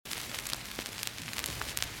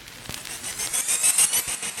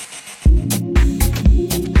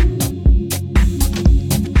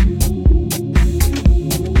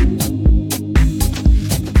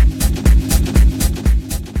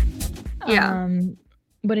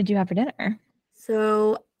What did you have for dinner?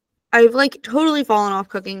 So I've like totally fallen off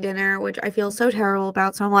cooking dinner, which I feel so terrible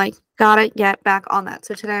about. So I'm like, gotta get back on that.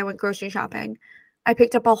 So today I went grocery shopping. I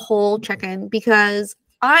picked up a whole chicken because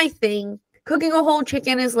I think cooking a whole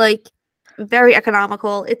chicken is like very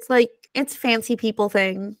economical. It's like it's fancy people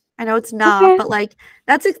thing. I know it's not, Okay. but like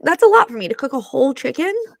that's a lot for me to cook a whole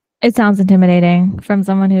chicken. It sounds intimidating from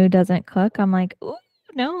someone who doesn't cook. I'm like, "Ooh,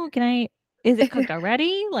 no, can I is it cooked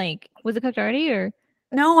already? Like, was it cooked already or?"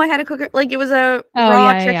 No, I had to cook it like it was a Oh,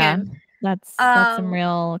 raw yeah. chicken. That's some Um,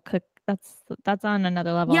 real cook that's on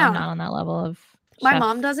another level. I'm yeah, not on that level of my chef.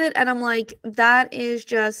 mom does it, and I'm like, that is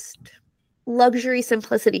just luxury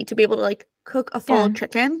simplicity to be able to like cook a full Yeah.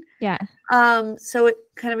 chicken. Yeah. So it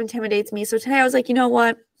kind of intimidates me. So today I was like, you know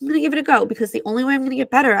what? I'm gonna give it a go because the only way I'm gonna get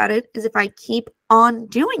better at it is if I keep on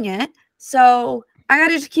doing it. So I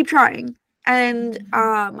gotta just keep trying. And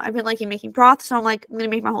I've been liking making broth, so I'm like, I'm gonna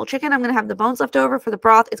make my whole chicken. I'm gonna have the bones left over for the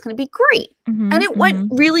broth. It's gonna be great. And Mhm. it went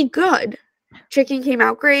Mhm. really good. Chicken came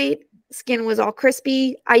out great. Skin was all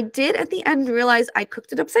crispy. I did at the end realize I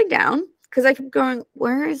cooked it upside down because I kept going,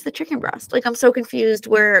 where is the chicken breast? Like I'm so confused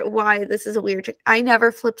why this is a weird chicken. I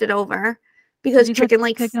never flipped it over Did because you chicken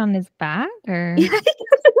like cook it on his back or?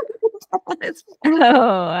 but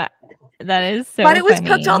Oh, that is so it was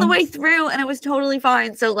cooked all the funny. way through and it was totally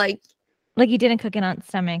fine. So like Like, you didn't cook it on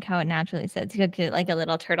stomach how it naturally sits. You cooked it like a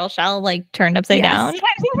little turtle shell, like, turned upside down.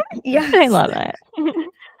 yes, I yes. love it.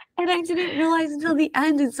 And I didn't realize until the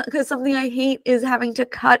end because something I hate is having to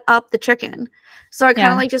cut up the chicken. So I kind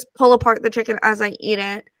of Yeah. like just pull apart the chicken as I eat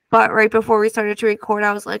it. But right before we started to record,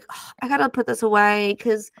 I was like, oh, I gotta put this away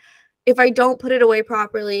because if I don't put it away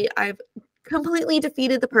properly, I've completely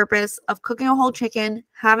defeated the purpose of cooking a whole chicken,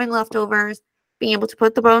 having leftovers, being able to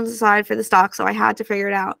put the bones aside for the stock. So I had to figure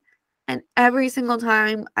it out. And every single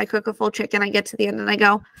time I cook a full chicken, I get to the end and I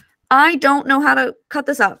go, I don't know how to cut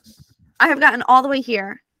this up. I have gotten all the way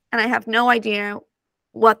here and I have no idea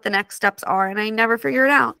what the next steps are and I never figure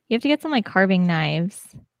it out. You have to get some, like, carving knives.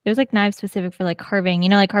 There's, like, knives specific for, like, carving,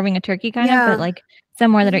 like carving a turkey kind of, but, Yeah. like,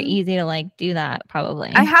 some more that are Hmm. easy to, like, do that I probably.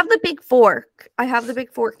 have the big fork. I have the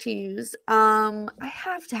big fork to use. I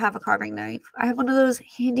have to have a carving knife. I have one of those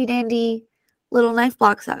handy dandy little knife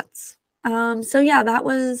block sets. So yeah, that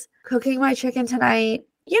was cooking my chicken tonight.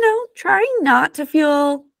 Trying not to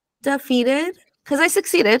feel defeated because I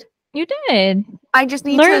succeeded. You did. I just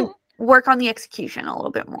need Learn to work on the execution a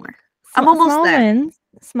little bit more. I'm almost small there. wins.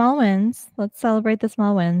 Small wins. Let's celebrate the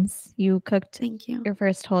small wins. You cooked Thank you. your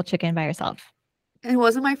first whole chicken by yourself. It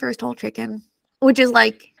wasn't my first whole chicken, which is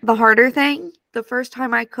like the harder thing. The first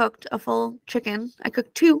time I cooked a full chicken, I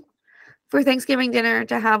cooked two for Thanksgiving dinner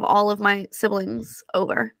to have all of my siblings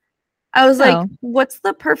over. I was like, Oh, what's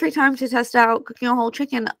the perfect time to test out cooking a whole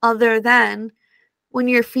chicken other than when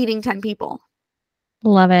you're feeding 10 people?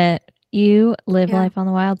 love it. You live Yeah. life on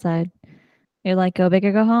the wild side. You're like, go big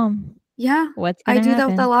or go home. Yeah. What's I gonna do that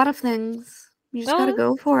with a happen? lot of things. You just got to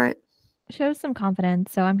Well, go for it. show some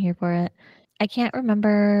confidence, so I'm here for it. I can't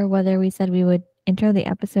remember whether we said we would intro the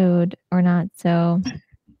episode or not. So,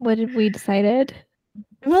 what did we decided?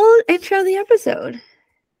 We'll intro the episode.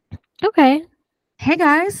 Okay. Hey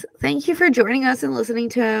guys, thank you for joining us and listening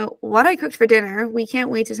to what I cooked for dinner. We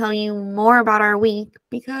can't wait to tell you more about our week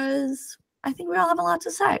because I think we all have a lot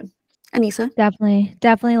to say. Anissa.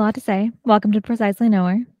 Definitely a lot to say. Welcome to Precisely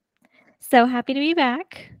Nowhere. So happy to be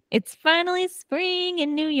back. It's finally spring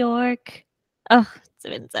in New York. Oh, it's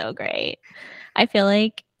been so great. I feel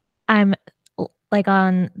like I'm like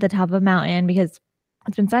on the top of a mountain because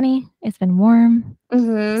it's been sunny, it's been warm.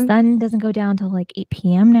 Mm-hmm. Sun doesn't go down till like 8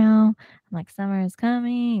 p.m. now. I'm like, summer is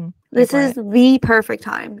coming. Here This for is it. the perfect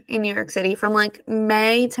time in New York City from like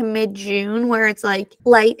May to mid-June where it's like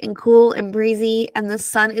light and cool and breezy and the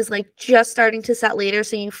sun is like just starting to set later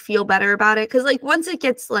so you feel better about it. Because like once it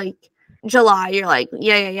gets like July, you're like,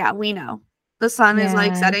 yeah, we know. The sun is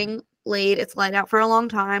like Yeah, setting late. It's light out for a long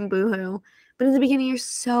time. Boo-hoo. But in the beginning, you're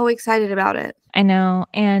so excited about it. I know.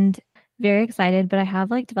 And very excited, but I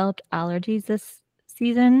have like developed allergies this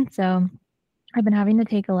season. So I've been having to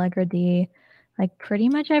take Allegra D like pretty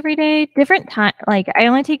much every day. Different time. Like I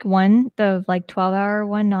only take one, the like 12-hour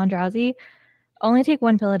one, non-drowsy. Only take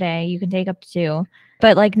one pill a day. You can take up to two.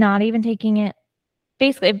 But like not even taking it.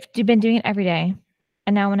 Basically, I've been doing it every day.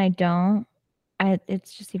 And now when I don't,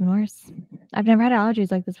 it's just even worse. I've never had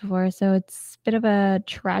allergies like this before, so it's a bit of a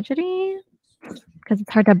tragedy because it's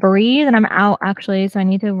hard to breathe. And I'm out actually, so I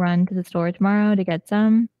need to run to the store tomorrow to get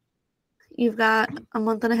some. You've got a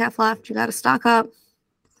month and a half left. You got to stock up.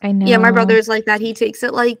 I Yeah, my know. brother's like that. He takes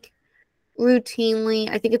it like routinely.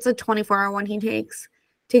 I think it's a 24-hour one he takes.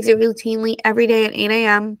 Takes it routinely every day at 8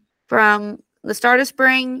 a.m. from the start of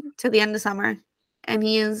spring to the end of summer, and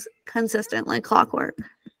he is consistent like clockwork.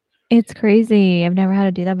 It's crazy. I've never had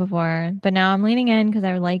to do that before, but now I'm leaning in because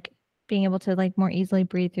I like being able to like more easily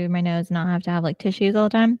breathe through my nose and not have to have like tissues all the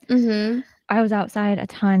time. I was outside a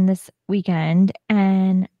ton this weekend,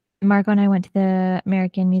 and Marco and I went to the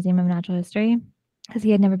American Museum of Natural History because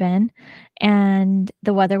he had never been, and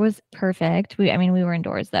the weather was perfect. I mean, we were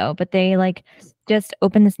indoors though, but they like just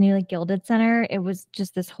opened this new like gilded center. It was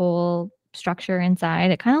just this whole structure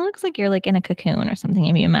inside. It kind of looks like you're like in a cocoon or something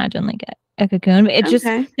if you imagine like a cocoon. But it's just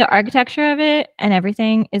the architecture of it and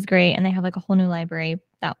everything is great, and they have like a whole new library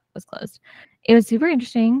that was closed. It was super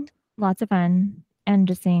interesting, lots of fun, and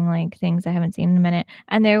just seeing like things I haven't seen in a minute.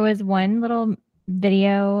 And there was one little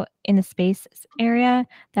video in the space area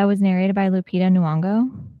that was narrated by Lupita Nyong'o.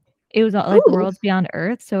 It was like Worlds Beyond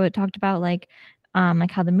Earth, so it talked about like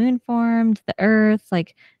how the moon formed, the Earth,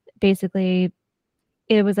 like basically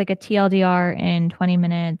it was like a TLDR in 20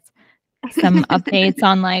 minutes. Some updates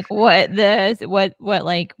on like what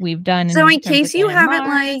like we've done. So in case you haven't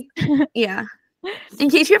like, yeah, in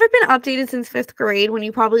case you haven't been updated since 5th grade when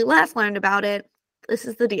you probably last learned about it, this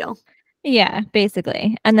is the deal. Yeah,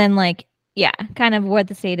 basically. And then like, yeah, kind of what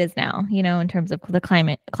the state is now, you know, in terms of the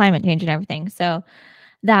climate change and everything. So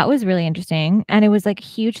that was really interesting. And it was like a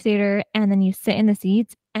huge theater, and then you sit in the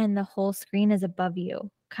seats and the whole screen is above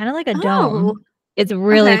you, kind of like a dome. It's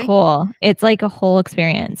really cool. It's like a whole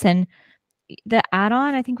experience. And the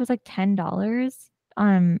add-on I think was like $10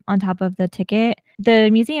 on top of the ticket. The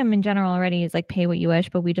museum in general already is like pay what you wish,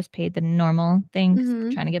 but we just paid the normal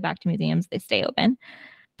thing. Trying to get back to museums, they stay open.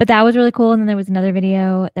 But that was really cool. And then there was another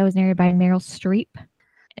video that was narrated by Meryl Streep.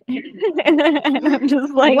 And I'm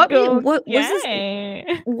just like, what was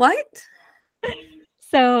this? What?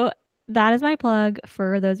 So that is my plug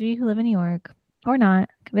for those of you who live in New York or not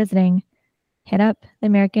visiting. Hit up the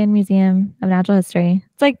American Museum of Natural History.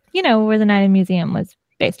 It's like, you know, where the Night in Museum was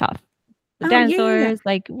based off. The dinosaurs,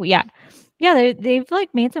 they've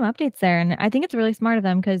like made some updates there, and I think it's really smart of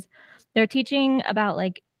them because they're teaching about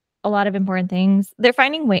like a lot of important things. They're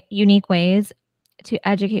finding unique ways to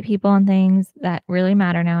educate people on things that really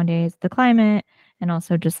matter nowadays, the climate, and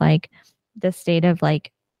also just like the state of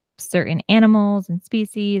like certain animals and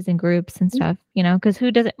species and groups and stuff, you know, because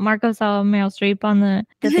who doesn't? Marco saw Meryl Streep on the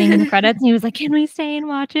thing in the credits, and he was like, "Can we stay and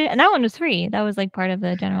watch it?" And that one was free. That was like part of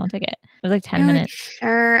the general ticket. It was like 10 minutes.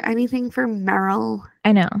 Sure, anything for Meryl.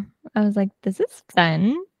 I know. I was like, "This is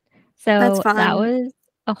fun." So that's fun. That was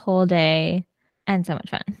a whole day and so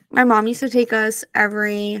much fun. My mom used to take us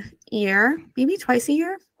every year, maybe twice a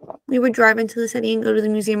year. We would drive into the city and go to the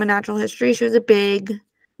Museum of Natural History. She was a big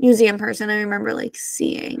museum person. I remember like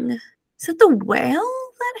seeing, is it the whale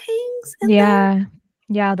that hangs in there?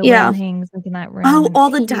 Yeah, the whale hangs like in that room. Oh, all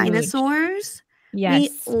the dinosaurs. Yes,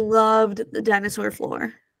 we loved the dinosaur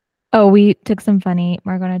floor. Oh,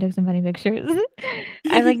 Marco and I took some funny pictures.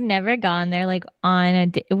 I've like never gone there like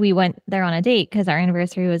on we went there on a date because our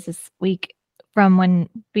anniversary was this week from when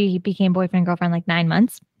we became boyfriend and girlfriend, like 9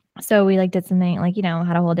 months. So we like did something like, you know,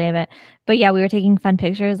 had a whole day of it. But yeah, we were taking fun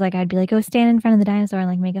pictures. Like I'd be like, go stand in front of the dinosaur and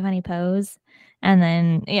like make a funny pose. And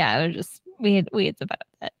then yeah, it was just we had some fun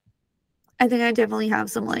with it. I think I definitely have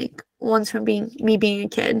some like ones from me being a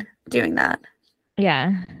kid doing that.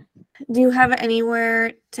 Yeah. Do you have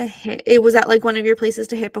anywhere to hit? It was that like one of your places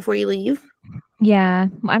to hit before you leave? Yeah,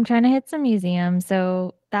 I'm trying to hit some museums.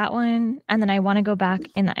 So that one, and then I want to go back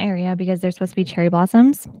in the area because there's supposed to be cherry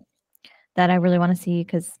blossoms that I really want to see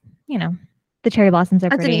because, you know, the cherry blossoms are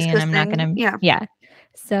pretty and I'm not going to. Yeah.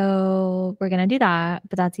 So we're going to do that,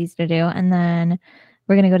 but that's easy to do. And then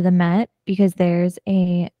we're going to go to the Met because there's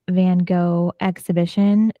a Van Gogh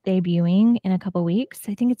exhibition debuting in a couple weeks.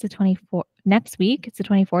 I think it's the 24th next week. It's the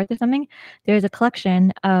 24th or something. There's a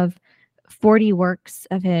collection of 40 works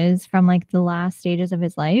of his from like the last stages of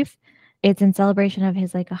his life. It's in celebration of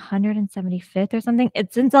his like 175th or something.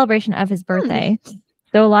 It's in celebration of his birthday.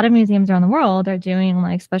 So a lot of museums around the world are doing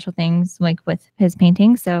like special things like with his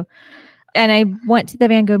paintings. So, and I went to the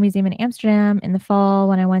Van Gogh Museum in Amsterdam in the fall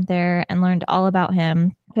when I went there and learned all about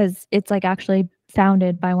him because it's like actually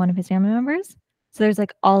founded by one of his family members. So there's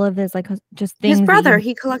like all of this like just things. His brother,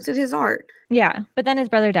 he collected his art. Yeah, but then his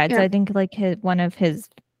brother died. So I think like one of his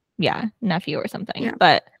nephew or something. Yeah.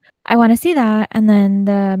 But I want to see that. And then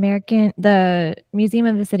the Museum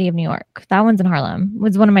of the City of New York, that one's in Harlem,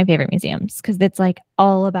 was one of my favorite museums because it's like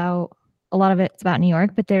all about, a lot of it's about New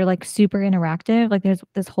York, but they're like super interactive. Like there's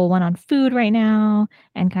this whole one on food right now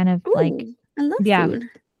and kind of like, I love food.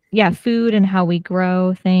 Yeah, food and how we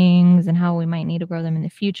grow things and how we might need to grow them in the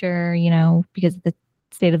future, you know, because of the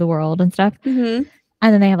state of the world and stuff. Mm-hmm.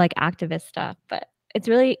 And then they have like activist stuff, but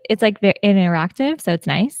it's like very interactive, so it's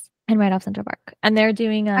nice, and right off Central Park. And they're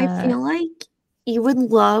doing I a feel like you would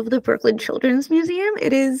love the Brooklyn Children's Museum.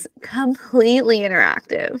 It is completely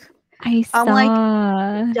interactive. I I'm like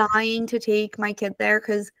saw dying to take my kid there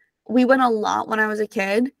because we went a lot when I was a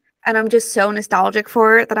kid. And I'm just so nostalgic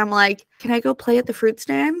for it that I'm like, can I go play at the fruit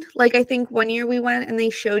stand? Like, I think one year we went and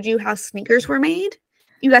they showed you how sneakers were made.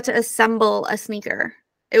 You got to assemble a sneaker.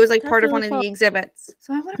 It was like that's part of really one of cool. the exhibits.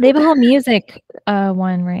 So I want to They go have a whole back. music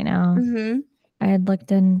one right now. Mm-hmm. I had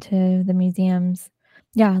looked into the museums.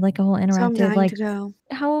 Yeah, like a whole So I'm interactive, dying like to go.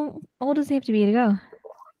 how old does he have to be to go?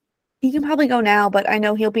 He can probably go now, but I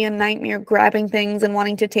know he'll be a nightmare grabbing things and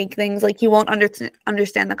wanting to take things. Like, he won't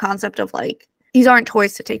understand the concept of, like, these aren't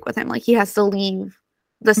toys to take with him. Like, he has to leave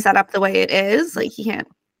the setup the way it is. Like, he can't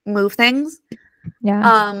move things.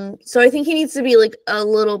 Yeah. So I think he needs to be, like, a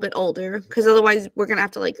little bit older, because otherwise we're gonna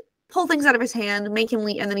have to, like, pull things out of his hand, make him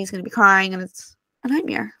leave, and then he's gonna be crying, and it's a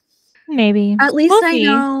nightmare. Maybe. At least We'll I see.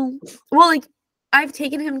 know. Well, like, I've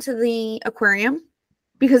taken him to the aquarium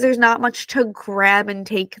because there's not much to grab and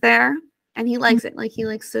take there. And he likes it. Like, he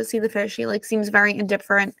likes to see the fish. He, like, seems very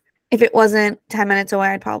indifferent. If it wasn't 10 minutes away,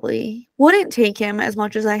 I'd probably wouldn't take him as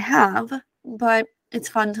much as I have. But it's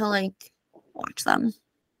fun to, like, watch them.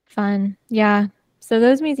 Fun. Yeah. So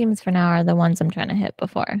those museums for now are the ones I'm trying to hit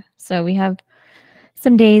before. So we have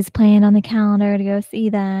some days planned on the calendar to go see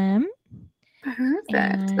them.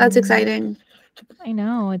 Perfect. That's And exciting. I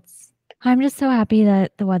know I'm just so happy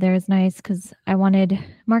that the weather is nice because I wanted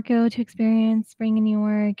Marco to experience spring in New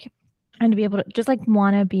York and to be able to just like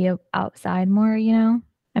want to be outside more, you know?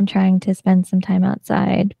 I'm trying to spend some time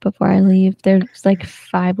outside before I leave. There's like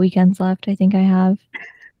 5 weekends left, I think I have.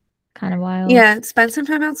 Kind of wild. Yeah, spend some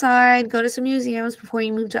time outside, go to some museums before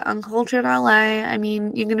you move to uncultured LA. I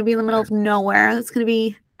mean, you're going to be in the middle of nowhere. That's going to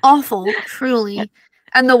be awful, truly.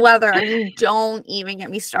 And the weather, I mean, don't even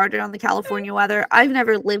get me started on the California weather. I've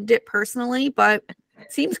never lived it personally, but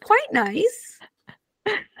it seems quite nice.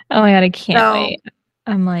 Oh my God, I can't So, wait.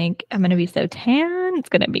 I'm like, I'm gonna be so tan. It's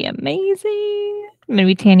gonna be amazing. I'm gonna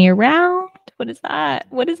be tan year round. What is that?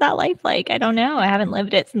 What is that life like? I don't know. I haven't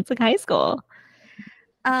lived it since like high school.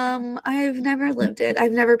 I've never lived it.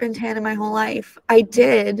 I've never been tan in my whole life. I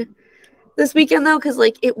did this weekend though, because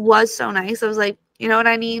like it was so nice. I was like, you know what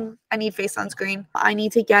I need? I need face sunscreen. I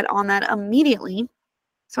need to get on that immediately.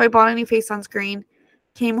 So I bought a new face sunscreen,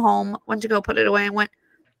 came home, went to go put it away, and went,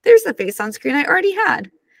 there's the face sunscreen I already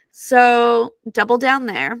had. So double down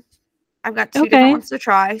there. I've got 2 different Okay. ones to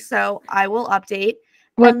try, so I will update.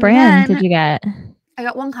 What And brand did then you get? I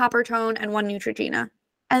got one Copper Tone and one Neutrogena.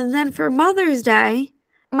 And then for Mother's Day,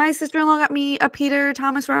 my sister-in-law got me a Peter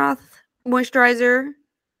Thomas Roth moisturizer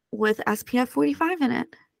with SPF 45 in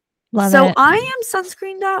it. Love So it. I am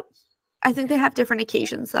sunscreened up. I think they have different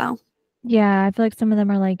occasions though. Yeah, I feel like some of them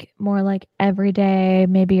are like more like every day.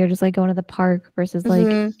 Maybe you're just like going to the park versus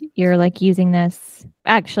like you're like using this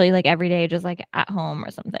actually like every day, just like at home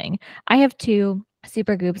or something. I have 2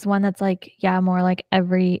 super groups. One that's like, yeah, more like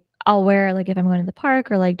I'll wear like if I'm going to the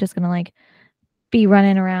park or like just gonna like be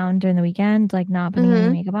running around during the weekend, like not putting any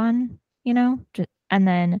makeup on, you know? And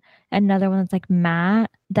then another one that's like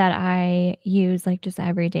matte that I use like just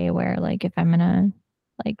everyday wear, like if I'm gonna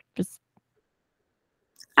like just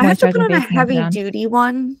I have to moisturize put my on a face and then put it heavy on. duty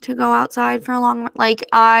one to go outside for a long, like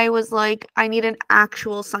I was like, I need an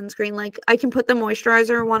actual sunscreen. Like I can put the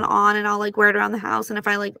moisturizer one on and I'll like wear it around the house. And if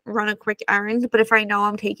I like run a quick errand, but if I know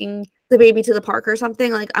I'm taking the baby to the park or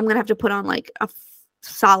something, like I'm gonna have to put on like a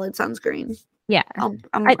solid sunscreen. Yeah. I'm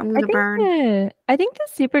gonna burn. I think the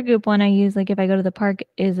Supergoop one I use, like, if I go to the park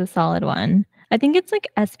is a solid one. I think it's, like,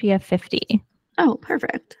 SPF 50. Oh,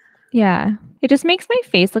 perfect. Yeah. It just makes my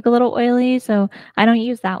face look a little oily, so I don't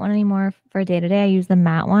use that one anymore for day to day. I use the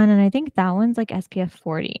matte one, and I think that one's, like, SPF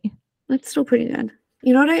 40. That's still pretty good.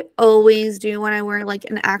 You know what I always do when I wear like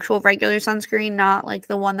an actual regular sunscreen, not like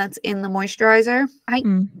the one that's in the moisturizer? I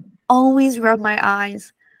always rub my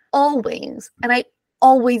eyes. Always. And I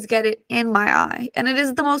always get it in my eye. And it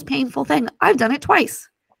is the most painful thing. I've done it twice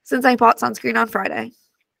since I bought sunscreen on Friday.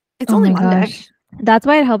 It's Oh only my Monday. gosh. That's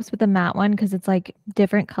why it helps with the matte one because it's, like,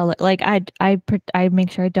 different color. Like, I make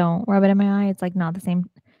sure I don't rub it in my eye. It's, like, not the same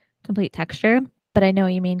complete texture. But I know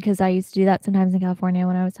what you mean because I used to do that sometimes in California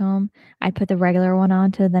when I was home. I'd put the regular one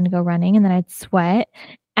on to then go running and then I'd sweat.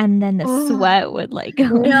 And then the Oh, sweat would like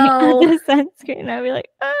go when I add no. the sunscreen. I'd be like,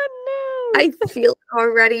 oh I no. feel it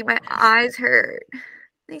already. My eyes hurt.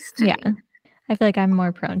 They Yeah. sting. I feel like I'm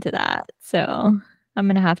more prone to that. So I'm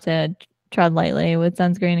going to have to tread lightly with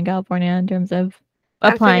sunscreen in California in terms of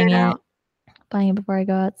Gotta figure it applying out. it before I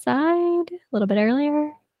go outside a little bit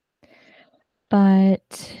earlier.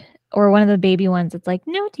 But or one of the baby ones. It's like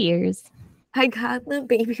no tears. I got the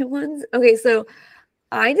baby ones. Okay, so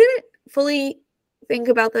I didn't fully think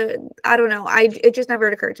about I don't know. It just never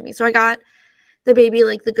occurred to me. So I got the baby,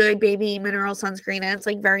 like the good baby mineral sunscreen, and it's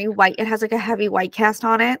like very white. It has like a heavy white cast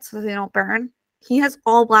on it so they don't burn. He has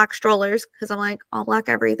all black strollers because I'm like all black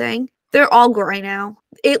everything. They're all gray now.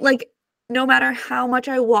 It like no matter how much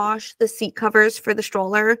I wash the seat covers for the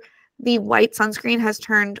stroller, the white sunscreen has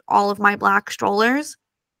turned all of my black strollers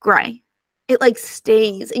gray. It like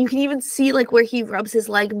stays, and you can even see like where he rubs his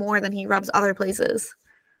leg more than he rubs other places.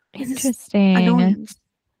 It's Interesting. annoying.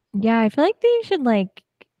 Yeah, I feel like they should like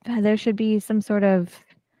there should be some sort of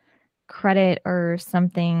credit or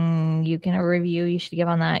something you can a review you should give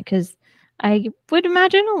on that because I would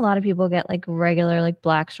imagine a lot of people get like regular like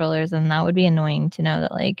black strollers and that would be annoying to know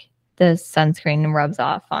that like the sunscreen rubs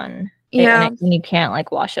off on it Yeah, and you can't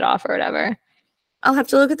like wash it off or whatever. I'll have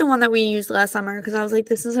to look at the one that we used last summer because I was like,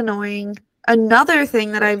 this is annoying. Another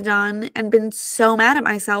thing that I've done and been so mad at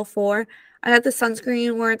myself for, I got the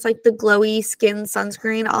sunscreen where it's like the glowy skin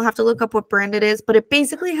sunscreen. I'll have to look up what brand it is, but it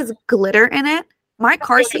basically has glitter in it. My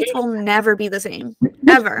car seats will never be the same,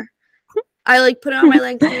 ever. I like put it on my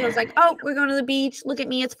legs because I was like, oh, we're going to the beach. Look at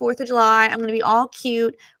me. It's 4th of July. I'm going to be all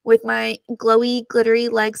cute with my glowy, glittery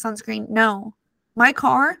leg sunscreen. No, my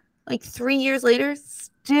car, like 3 years later,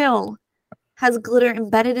 still has glitter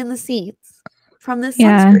embedded in the seats from this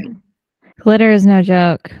Yeah, sunscreen. glitter is no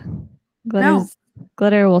joke. No,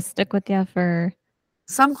 Glitter will stick with you for.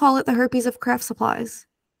 some call it the herpes of craft supplies.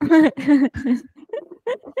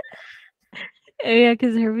 Yeah,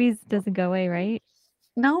 because herpes doesn't go away, right?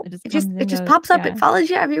 No, It just it just comes it and just goes. pops up. It Yeah, follows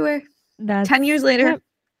you everywhere. that's 10 years later, yep.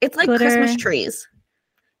 it's like Christmas Glitter. trees.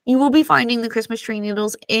 You will be finding the Christmas tree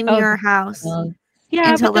needles in Oh, your house well,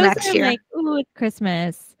 yeah, until but the those next are year. like, ooh, it's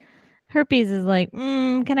Christmas. Herpes is like,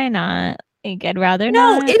 can I not? Like, I'd rather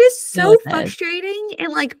No, not it is deal so with this. frustrating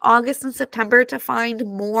in like August and September to find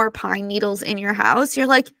more pine needles in your house. You're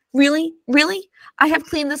like, really? Really? I have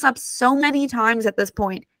cleaned this up so many times at this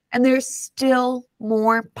point, and there's still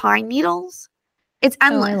more pine needles. It's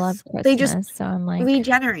Oh, I love endless. They just Christmas, so I'm like,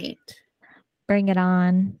 regenerate. bring it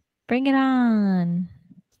on, bring it on.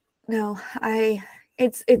 No,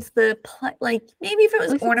 it's the like maybe if it At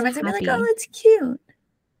was least it's ornaments, I'd be like, oh, happy. it's cute.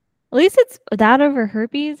 At least it's that over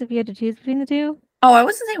herpes. If you had to choose between the two. Oh, I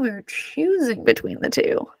wasn't saying we were choosing between the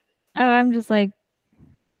two. Oh, I'm just like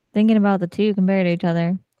thinking about the two compared to each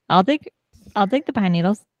other. I'll take, I'll take the pine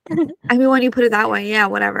needles. I mean, when you put it that way, yeah,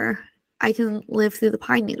 whatever. I can live through the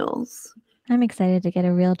pine needles. I'm excited to get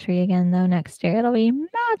a real tree again though next year. It'll be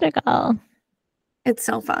magical. It's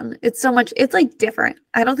so fun. It's so much. It's like different.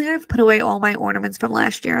 I don't think I've put away all my ornaments from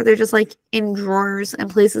last year. They're just like in drawers and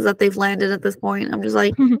places that they've landed at this point. I'm just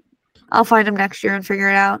like, I'll find them next year and figure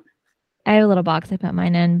it out. I have a little box I put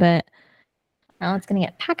mine in, but now it's gonna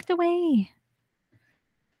get packed away.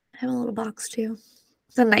 I have a little box too.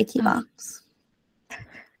 It's a Nike Oh, box. I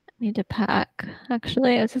need to pack.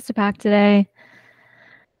 Actually, I was supposed to pack today.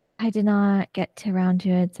 I did not get to around to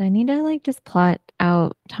it, so I need to like just plot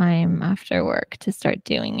out time after work to start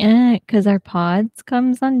doing it because our pods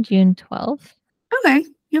comes on June 12th. Okay,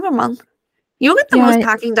 you have a month. You'll get the most Yeah,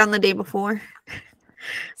 packing done the day before.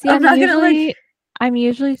 see, I'm not gonna like. I'm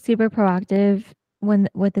usually super proactive when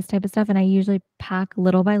with this type of stuff, and I usually pack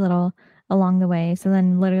little by little along the way. So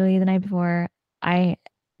then, literally the night before, I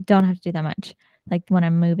don't have to do that much. Like when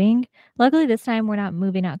I'm moving. Luckily, this time we're not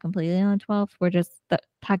moving out completely on the 12th. We're just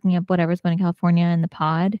packing up whatever's going to California in the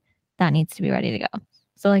pod that needs to be ready to go.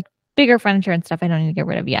 So like bigger furniture and stuff, I don't need to get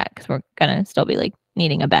rid of yet because we're gonna still be like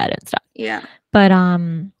needing a bed and stuff. Yeah. But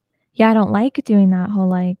yeah, I don't like doing that whole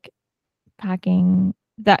like packing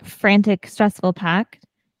that frantic, stressful pack.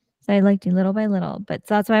 So I like to little by little. But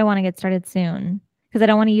so that's why I want to get started soon because I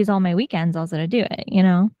don't want to use all my weekends also to do it, you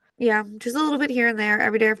know? Yeah, just a little bit here and there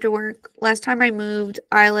every day after work. Last time I moved,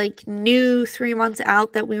 I like knew 3 months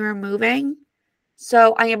out that we were moving.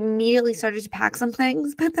 So I immediately started to pack some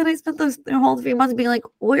things, but then I spent the whole 3 months being like,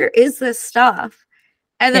 where is this stuff?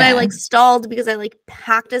 And then I Yeah. like stalled because I like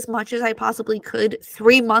packed as much as I possibly could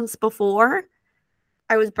 3 months before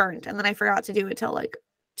I was burnt. And then I forgot to do it till like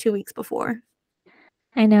 2 weeks before.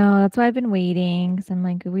 I know. That's why I've been waiting because I'm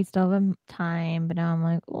like, we still have time. But now I'm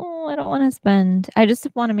like, oh, I don't want to spend. I just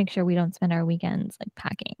want to make sure we don't spend our weekends like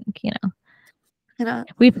packing, you know? You know,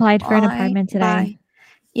 We applied for an bye, apartment today. bye.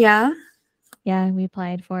 Yeah. Yeah, we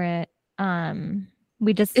applied for it.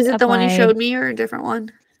 We just Is it the one you applied. showed me or a different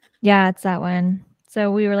one? Yeah, it's that one.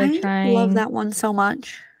 So we were like I love trying. that one so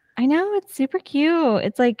much. I know it's super cute.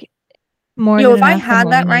 It's like more Yo, than if I enough for had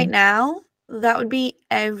what we that right need. now, that would be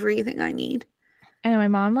everything I need. And my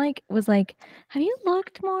mom like was like, "Have you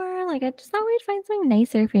looked more? Like I just thought we'd find something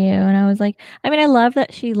nicer for you." And I was like, I mean, I love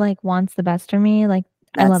that she like wants the best for me. Like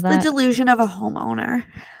I That's love the that. delusion of a homeowner.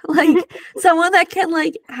 Like someone that can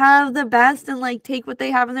like have the best and like take what they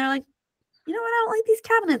have and they're like, you know what, I don't like these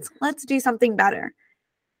cabinets. Let's do something better.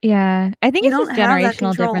 Yeah, I think You it's don't just have that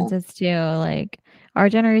generational control. differences too. Like our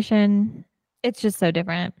generation, it's just so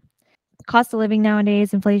different. Cost of living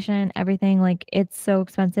nowadays, inflation, everything, like it's so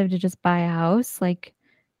expensive to just buy a house. Like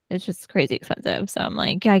it's just crazy expensive. So I'm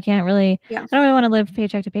like, yeah, Yeah. I don't really want to live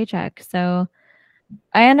paycheck to paycheck. So,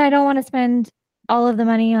 and I don't want to spend all of the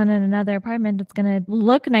money on another apartment that's going to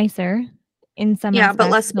look nicer in some Yeah, but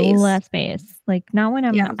less aspects, but space. less space. Like not when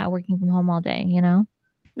I'm Yeah. out working from home all day, you know?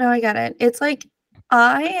 No, I get it. It's like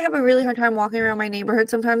I have a really hard time walking around my neighborhood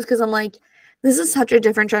sometimes because I'm like, this is such a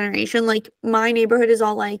different generation. Like my neighborhood is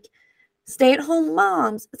all like stay-at-home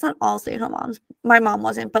moms. It's not all stay-at-home moms. My mom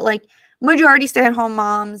wasn't, but like majority stay-at-home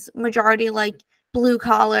moms, majority like blue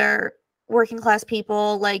collar, working class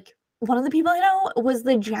people. Like one of the people I know was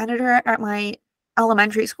the janitor at my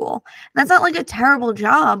elementary school. That's not like a terrible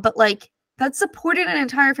job, but like that supported an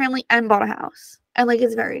entire family and bought a house. And like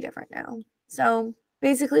it's very different now. So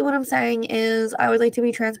basically what I'm saying is I would like to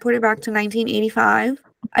be transported back to 1985.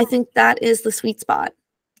 I think that is the sweet spot.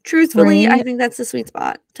 Truthfully, I Right. think that's the sweet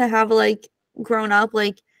spot to have like grown up,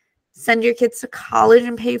 like send your kids to college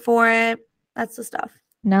and pay for it. That's the stuff.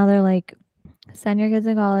 Now they're like, send your kids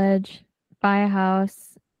to college, buy a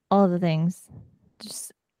house, all of the things.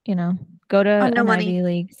 Just, you know, go to On no an money. Ivy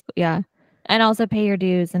League school. Yeah. And also pay your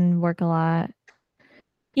dues and work a lot.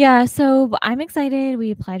 Yeah. So I'm excited.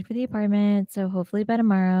 We applied for the apartment. So hopefully by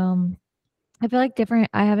tomorrow. I feel like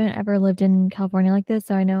I haven't ever lived in California like this.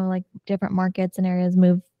 So I know like different markets and areas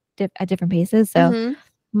move at different paces. So Mm-hmm.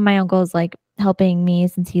 my uncle is like helping me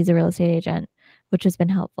since he's a real estate agent, which has been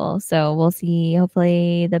helpful. So we'll see.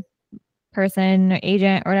 Hopefully the person or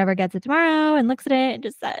agent or whatever gets it tomorrow and looks at it and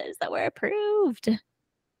just says that we're approved.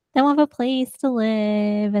 Then we'll have a place to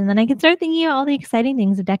live. And then I can start thinking of all the exciting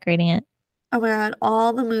things of decorating it. Oh my God,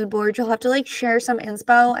 all the mood boards. You'll have to like share some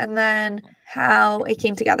inspo and then how it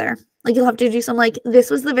came together. Like you'll have to do some like this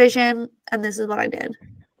was the vision and this is what I did.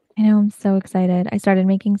 I know I'm so excited. I started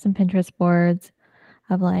making some Pinterest boards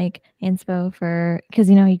of like inspo for because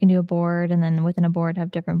you can do a board and then within a board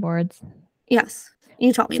have different boards. Yes,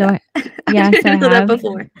 you taught me So that. I, I yeah, didn't know that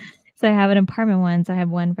before. so I have an apartment one. So I have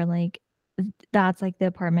one for like that's like the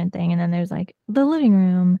apartment thing, and then there's like the living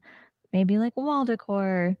room, maybe like wall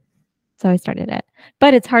decor. So I started it.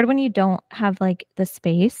 But it's hard when you don't have like the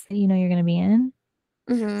space that you know you're going to be in.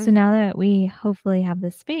 Mm-hmm. So now that we hopefully have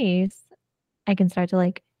the space, I can start to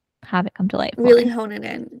like have it come to life Really more. hone it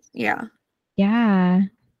in. Yeah. Yeah.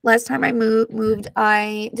 Last time I moved,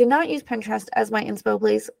 I did not use Pinterest as my inspo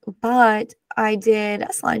place, but I did a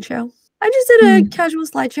slideshow. I just did a Hmm. casual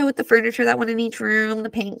slideshow with the furniture that went in each room, the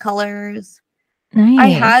paint colors.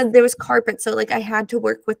 Nice. There was carpet, so like I had to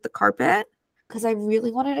work with the carpet because I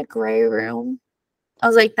really wanted a gray room. I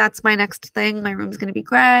was like, that's my next thing. My room's gonna be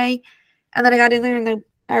gray. And then I got in there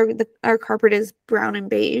and our carpet is brown and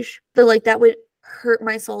beige. So like that would hurt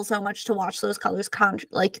my soul so much to watch those colors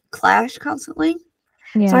like clash constantly.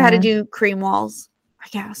 So I had to Yeah. do cream walls, I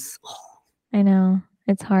guess. I know.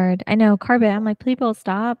 It's hard. I know carpet. I'm like, people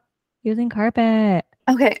stop using carpet.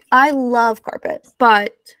 Okay, I love carpet,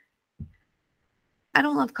 but I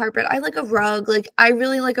don't love carpet. I like a rug. Like I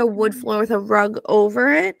really like a wood floor with a rug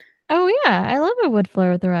over it. Oh yeah, I love a wood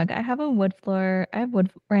floor with a rug. I have a wood floor. I have wood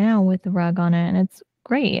right now with the rug on it, and it's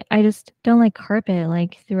great. I just don't like carpet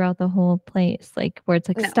like throughout the whole place, like where it's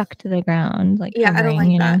like No. stuck to the ground, like Yeah, I don't covering, like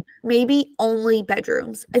you know? that. Maybe only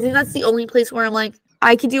bedrooms. I think that's the only place where I'm like,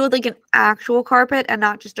 I could deal with like an actual carpet and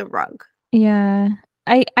not just a rug. Yeah.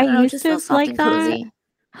 I I don't know, it used just to feels soft like and that. cozy.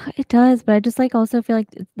 It does, but I just like also feel like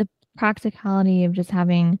the practicality of just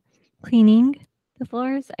having cleaning the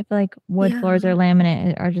floors. I feel like wood floors or Yeah.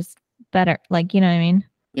 laminate are just better. Like, you know what I mean?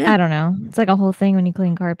 Yeah. I don't know. It's like a whole thing when you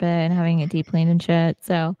clean carpet and having it deep cleaned and shit.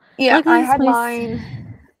 So Yeah, I luckily this had place,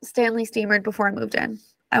 mine Stanley steamered before I moved in.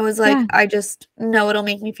 I was like, yeah, I just know it'll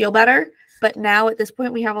make me feel better. But now at this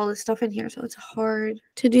point, we have all this stuff in here, so it's hard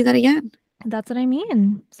to do that again. that's what I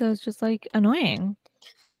mean. So it's just like annoying.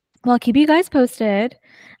 Well, I'll keep you guys posted.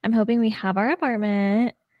 I'm hoping we have our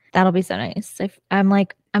apartment. That'll be so nice. I'm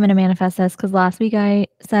like, I'm gonna manifest this because last week I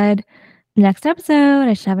said next episode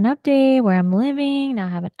I should have an update where I'm living. Now I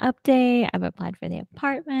have an update. I've applied for the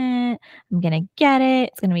apartment. I'm gonna get it.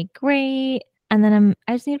 It's gonna be great. And then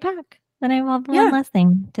I just need to pack. Then I have one Yeah, less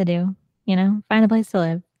thing to do. Find a place to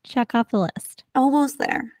live. Check off the list. almost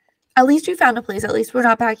there. At least we found a place. At least we're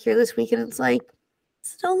not back here this week and it's like,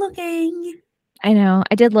 still looking. I know.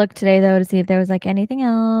 I did look today though to see if there was like anything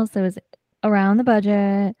else that was around the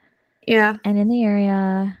budget Yeah. and in the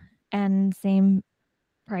area and same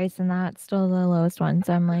price, and that's still the lowest one.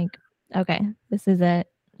 So I'm like, okay, this is it.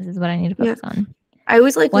 This is what I need to Yeah. focus on. I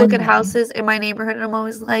always like look One at day. houses in my neighborhood and I'm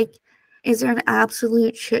always like, is there an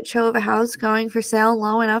absolute shit show of a house going for sale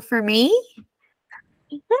low enough for me?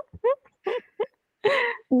 Do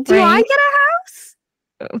I Right? get a house?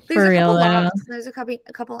 There's For a real couple though. lots. There's a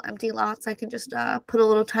couple empty lots I can just put a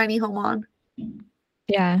little tiny home on.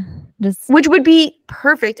 Yeah. Just Which would be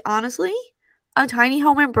perfect, honestly. A tiny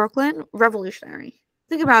home in Brooklyn, revolutionary.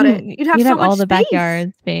 Think about it. You'd have you'd so have much all the space.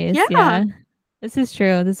 backyard space. Yeah. Yeah. This is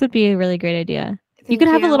true. This would be a really great idea. You could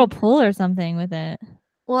Thank have a little you. pool or something with it.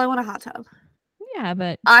 Well, I want a hot tub. Yeah,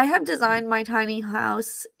 but I have designed my tiny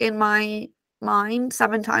house in my mind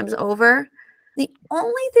 7 times over. The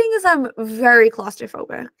only thing is I'm very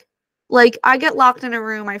claustrophobic. Like, I get locked in a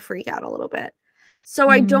room, I freak out a little bit. So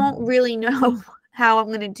I don't really know how I'm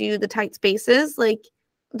going to do the tight spaces. Like,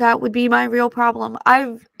 that would be my real problem.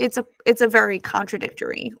 It's a very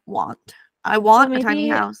contradictory want. I well, want a tiny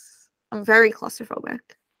house. I'm very claustrophobic.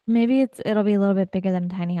 maybe it'll be a little bit bigger than a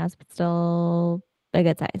tiny house, but still a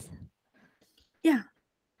good size. Yeah.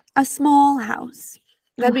 A small house.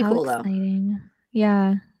 That'd be How cool though. exciting.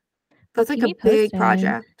 Yeah. That's like Keep a me big posted.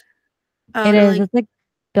 project. Oh, It to is. like, It's like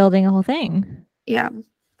building a whole thing. yeah.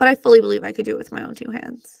 But I fully believe I could do it with my own 2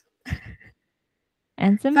 hands.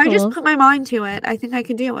 And If some I just tools. put my mind to it, I think I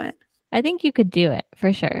could do it. I think you could do it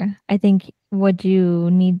for sure. I think would you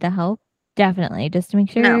need the help? Definitely. Just to make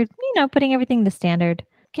sure, No. putting everything to standard.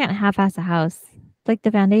 Can't half ass a house. It's like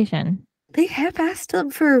the foundation. They have asked them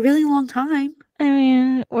for a really long time. I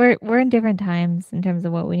mean, we're in different times in terms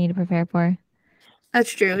of what we need to prepare for.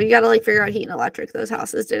 That's true. You gotta like figure out heat and electric. Those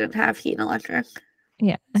houses didn't have heat and electric.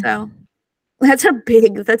 Yeah. So that's a big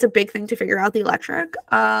thing to figure out, the electric.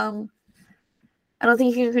 I don't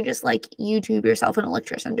think you can just like YouTube yourself an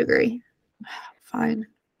electrician degree. Fine.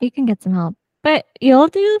 You can get some help. But you'll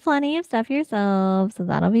do plenty of stuff yourself, so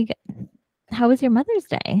that'll be good. How was your Mother's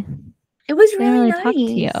Day? It was Didn't really really talk to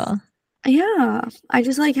you. nice. Yeah, I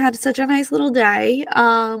just like had such a nice little day.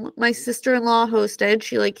 My sister-in-law hosted.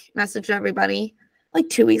 She like messaged everybody like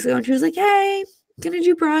 2 weeks ago and she was like, "Hey, gonna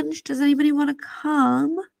do brunch. Does anybody want to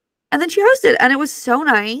come?" And then she hosted and it was so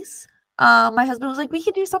nice. My husband was like, "We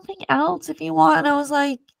could do something else if you want." And I was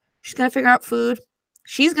like, "She's gonna figure out food.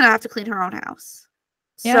 She's gonna have to clean her own house.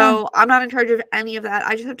 Yeah. So I'm not in charge of any of that.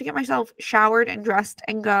 I just have to get myself showered and dressed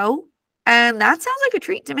and go." And that sounds like a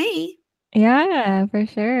treat to me. Yeah, for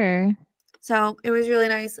sure. So it was really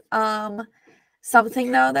nice.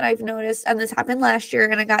 Something though that I've noticed, and this happened last year,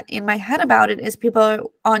 and I got in my head about it, is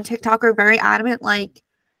people on TikTok are very adamant, like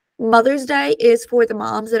Mother's Day is for the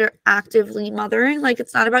moms that are actively mothering. Like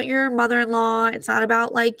it's not about your mother-in-law. It's not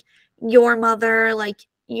about like your mother. Like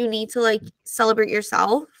you need to like celebrate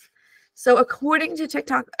yourself. So according to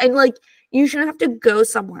TikTok, and like you shouldn't have to go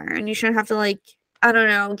somewhere, and you shouldn't have to like, I don't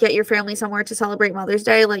know, get your family somewhere to celebrate Mother's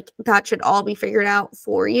Day. Like that should all be figured out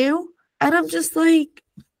for you. And I'm just like,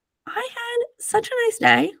 I had such a nice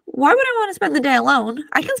day. Why would I want to spend the day alone?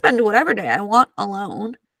 I can spend whatever day I want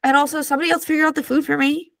alone. And also somebody else figure out the food for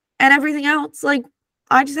me and everything else. Like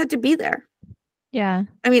I just had to be there. Yeah.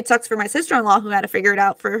 I mean, it sucks for my sister-in-law who had to figure it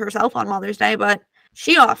out for herself on Mother's Day, but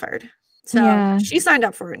she offered. So Yeah. she signed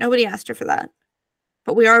up for it. Nobody asked her for that.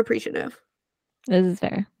 But we are appreciative. This is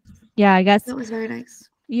fair. Yeah, I guess That was very nice.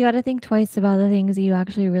 you got to think twice about the things you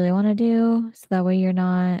actually really want to do, so that way you're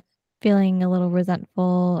not feeling a little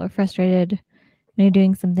resentful or frustrated when you're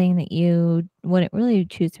doing something that you wouldn't really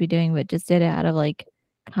choose to be doing, but just did it out of like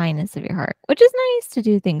kindness of your heart, which is nice to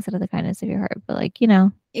do things out of the kindness of your heart. But like, Yeah.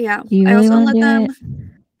 do you I really also want to let do them,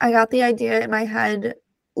 it? I got the idea in my head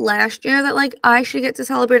last year that like I should get to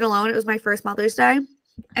celebrate alone. It was my first Mother's Day.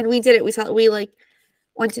 And we did it. We like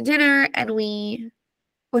went to dinner and we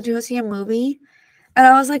went to go see a movie. And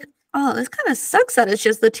I was like, oh, this kind of sucks that it's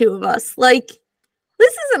just the two of us. Like,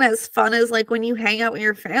 this isn't as fun as like when you hang out with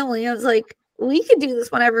your family. I was like, we could do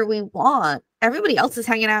this whenever we want. Everybody else is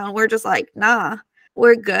hanging out and we're just like, nah,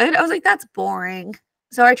 we're good. I was like, that's boring.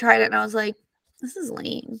 So I tried it and I was like, this is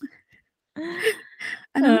lame. I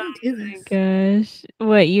don't want to do this. Oh my gosh.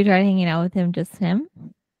 What, you tried hanging out with him, just him?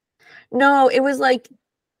 No, it was like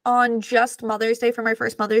on just Mother's Day for my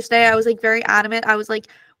first Mother's Day. I was like very adamant. I was like,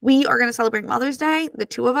 we are going to celebrate Mother's Day, the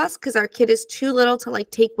two of us, because our kid is too little to like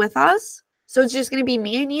take with us. So it's just going to be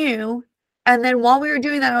me and you. And then while we were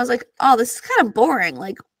doing that, I was like, oh, this is kind of boring.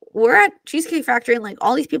 Like, we're at Cheesecake Factory and like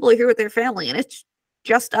all these people are here with their family and it's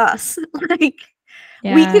just us. Like, we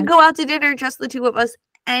Yeah. could go out to dinner, just the two of us,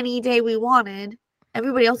 any day we wanted.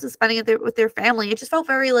 everybody else is spending it with their family. It just felt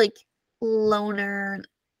very like loner,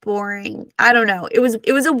 boring. I don't know. It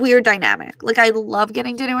was a weird dynamic. Like I love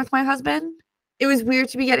getting dinner with my husband. It was weird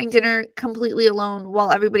to be getting dinner completely alone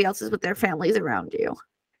while everybody else is with their families around you.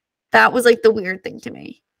 That was like the weird thing to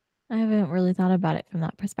me. I haven't really thought about it from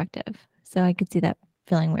that perspective. So I could see that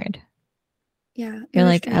feeling weird. Yeah. You're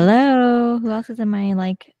like, hello, who else is in my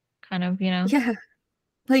like kind of, Yeah.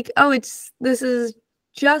 Like, oh, this is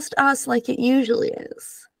just us like it usually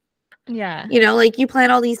is. Yeah. Like you plan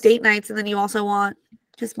all these date nights and then you also want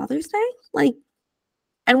just Mother's Day? Like,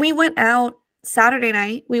 and we went out Saturday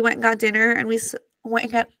night. We went and got dinner and we went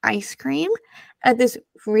and got ice cream at this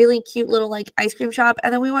really cute little like ice cream shop.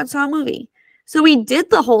 And then we went and saw a movie. So we did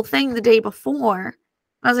the whole thing the day before.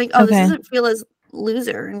 I was like, oh, this doesn't feel as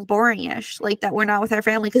loser and boring-ish, like that we're not with our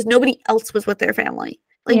family because nobody else was with their family.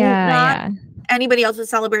 Like anybody else was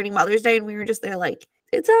celebrating Mother's Day and we were just there like,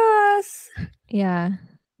 it's us. Yeah.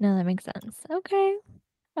 No, that makes sense. Okay.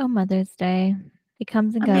 Oh, Mother's Day. It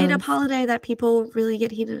comes and goes. A made-up holiday that people really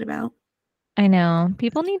get heated about. I know.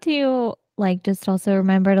 People need to like just also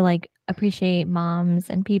remember to like appreciate moms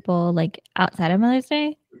and people like outside of Mother's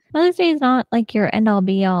Day. Mother's Day is not like your end all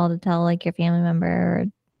be all to tell like your family member or,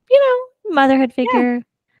 motherhood figure. Yeah.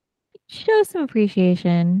 Show some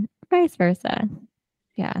appreciation, vice versa.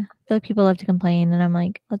 Yeah. I feel like people love to complain and I'm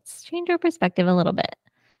like, let's change our perspective a little bit.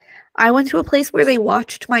 I went to a place where they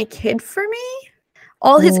watched my kid for me.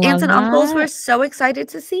 All his aunts and uncles were so excited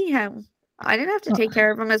to see him. I didn't have to take care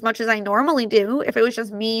of him as much as I normally do if it was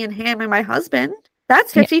just me and him and my husband.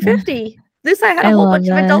 That's 50-50. I had a whole bunch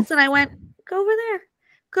of adults and I went, go over there.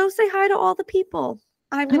 Go say hi to all the people.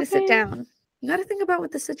 I'm going to sit down. You got to think about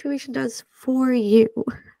what the situation does for you.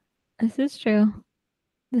 This is true.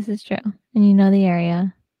 And you know the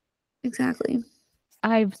area. Exactly.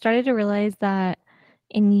 I've started to realize that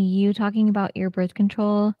in you talking about your birth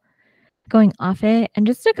control, going off it, and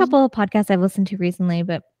just a couple of podcasts I've listened to recently,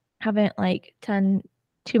 but haven't like done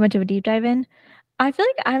too much of a deep dive in. I feel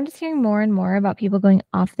like I'm just hearing more and more about people going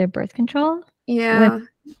off their birth control. Yeah.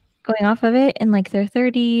 Going off of it in like their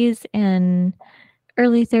 30s and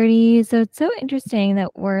early 30s. So it's so interesting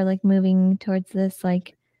that we're like moving towards this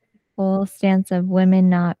like whole stance of women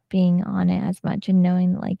not being on it as much and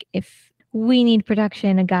knowing like if we need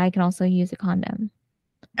protection, a guy can also use a condom.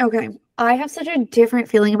 Okay. I have such a different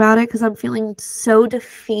feeling about it because I'm feeling so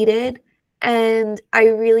defeated and I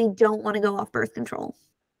really don't want to go off birth control.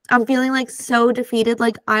 I'm feeling like so defeated.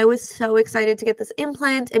 Like I was so excited to get this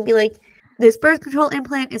implant and be like, this birth control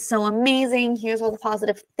implant is so amazing. Here's all the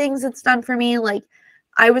positive things it's done for me. Like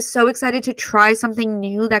I was so excited to try something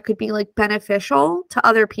new that could be like beneficial to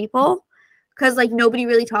other people because like nobody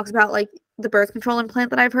really talks about like the birth control implant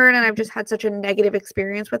that I've heard and I've just had such a negative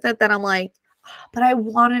experience with it that I'm like, but I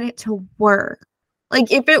wanted it to work.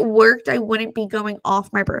 Like if it worked, I wouldn't be going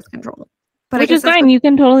off my birth control. But which is fine. You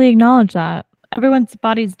can totally acknowledge that. Everyone's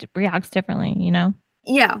bodies reacts differently,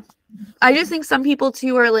 Yeah. I just think some people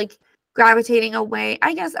too are like gravitating away.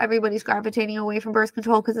 I guess everybody's gravitating away from birth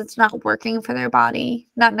control because it's not working for their body.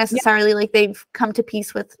 Not necessarily like they've come to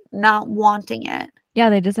peace with not wanting it. Yeah,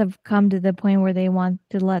 they just have come to the point where they want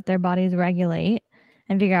to let their bodies regulate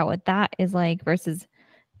and figure out what that is like versus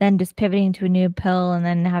then just pivoting to a new pill and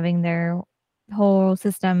then having their whole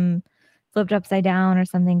system flipped upside down or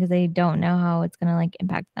something because they don't know how it's going to like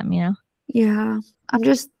impact them, Yeah. I'm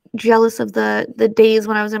just jealous of the days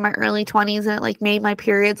when I was in my early 20s and it like made my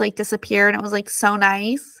periods like disappear and it was like so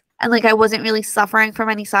nice. And like I wasn't really suffering from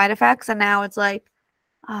any side effects. And now it's like,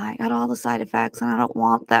 oh, I got all the side effects and I don't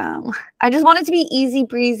want them. I just want it to be easy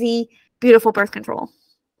breezy, beautiful birth control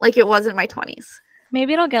like it was in my 20s.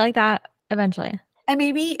 Maybe it'll get like that eventually. And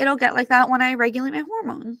maybe it'll get like that when I regulate my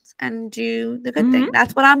hormones and do the good thing.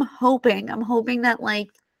 That's what I'm hoping. I'm hoping that like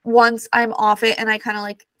once I'm off it and I kind of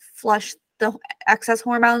like flush the excess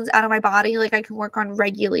hormones out of my body, like I can work on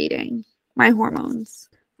regulating my hormones.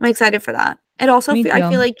 I'm excited for that. It also, I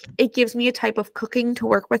feel like it gives me a type of cooking to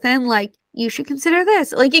work within. Like you should consider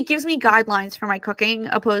this. Like it gives me guidelines for my cooking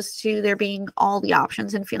opposed to there being all the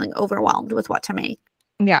options and feeling overwhelmed with what to make.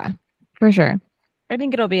 Yeah, for sure. I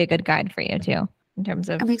think it'll be a good guide for you too. In terms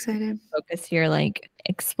of I'm excited. Focus here, like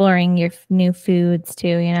exploring your new foods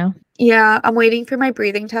too, Yeah, I'm waiting for my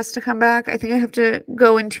breathing test to come back. I think I have to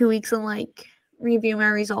go in 2 weeks and like review my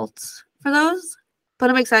results for those. But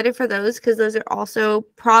I'm excited for those because those are also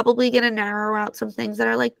probably going to narrow out some things that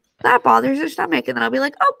are like, that bothers your stomach. And then I'll be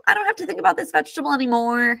like, oh, I don't have to think about this vegetable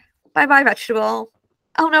anymore. Bye-bye, vegetable.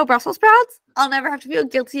 Oh no, Brussels sprouts? I'll never have to feel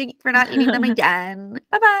guilty for not eating them again.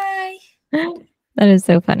 Bye-bye. That is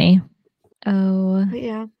so funny. Oh. But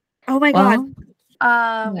yeah. Oh my God.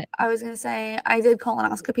 What? I was gonna say I did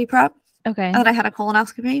colonoscopy prep. Okay. And I had a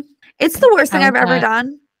colonoscopy. It's the worst thing How I've was ever that?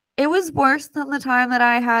 done. It was worse than the time that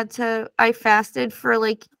I fasted for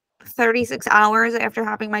like 36 hours after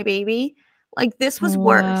having my baby. Like this was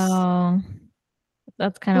worse. Wow.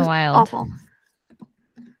 That's kind It of was wild. awful.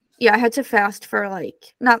 Yeah, I had to fast for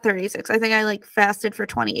like not 36. I think I like fasted for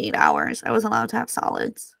 28 hours. I wasn't allowed to have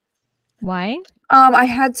solids. Why? I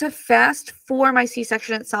had to fast for my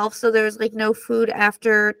C-section itself, so there was like no food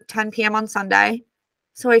after 10 p.m. on Sunday.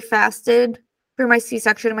 So I fasted for my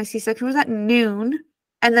C-section. My C-section was at noon,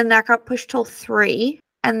 and then that got pushed till 3.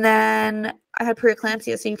 And then I had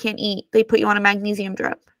preeclampsia, so you can't eat. They put you on a magnesium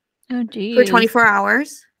drip Oh, for geez. 24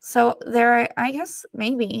 hours. So there, I guess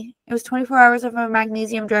maybe it was 24 hours of a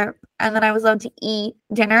magnesium drip, and then I was allowed to eat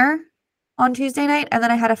dinner on Tuesday night, and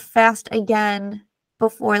then I had to fast again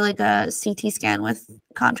before like a CT scan with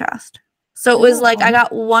contrast. So it was like I Oh,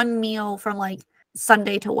 got one meal from like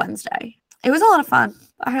Sunday to Wednesday. It was a lot of fun.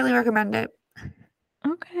 I highly recommend it.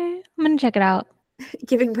 okay. I'm gonna check it out.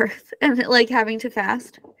 Giving birth and like having to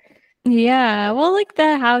fast. Yeah, well, like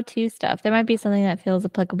the how-to stuff. There might be something that feels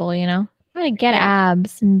applicable, you know? How to get Yeah.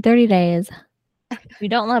 abs in 30 days. If you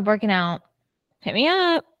don't love working out, hit me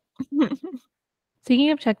up. Speaking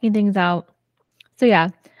of checking things out, so yeah,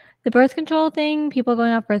 the birth control thing, people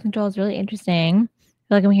going off birth control is really interesting. I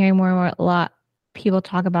feel like I'm hearing more and more a lot people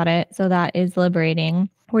talk about it, so that is liberating.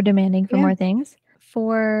 We're demanding for Yeah. more things.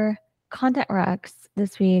 For content recs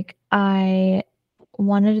this week, I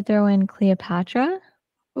wanted to throw in Cleopatra.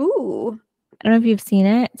 Ooh. I don't know if you've seen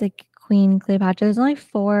it. It's like Queen Cleopatra. There's only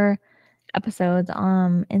 4 episodes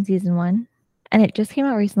in season 1, and it just came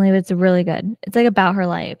out recently, but it's really good. It's like about her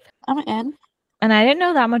life. I'm in. And I didn't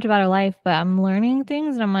know that much about her life, but I'm learning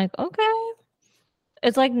things and I'm like, okay.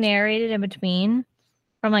 It's like narrated in between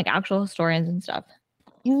from like actual historians and stuff.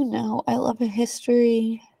 You know, I love a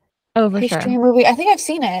history Oh, for sure. movie. I think I've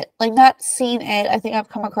seen it. Like not seen it. I think I've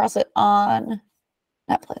come across it on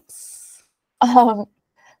Netflix.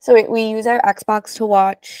 So we use our Xbox to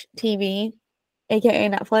watch TV, aka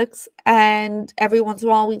Netflix, and every once in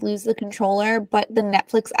a while we lose the controller, but the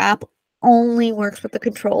Netflix app only works with the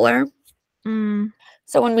controller. Mm.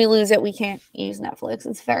 So when we lose it, we can't use Netflix.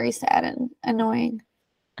 It's very sad and annoying.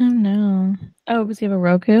 Oh no. Oh, because you have a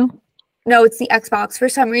Roku? No, it's the Xbox. For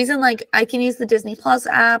some reason, like I can use the Disney Plus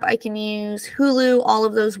app, I can use Hulu, all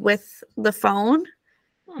of those with the phone.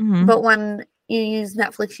 Mm-hmm. But when you use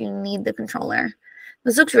Netflix, you need the controller.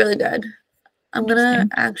 This looks really good. I'm gonna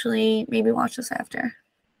actually maybe watch this after.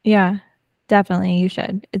 Yeah, definitely. You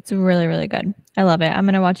should. It's really, really good. I love it. I'm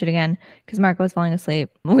going to watch it again because Marco was falling asleep.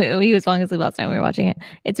 He was falling asleep last time we were watching it.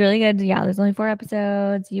 It's really good. Yeah, there's only 4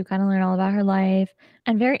 episodes. You kind of learn all about her life.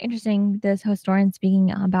 And very interesting, this historian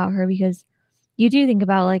speaking about her because you do think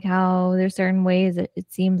about like how there's certain ways it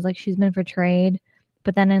seems like she's been portrayed,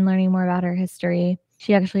 but then in learning more about her history,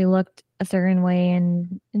 she actually looked a certain way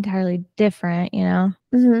and entirely different, you know?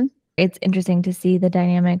 Mm-hmm. It's interesting to see the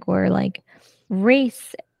dynamic where like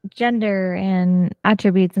race, gender, and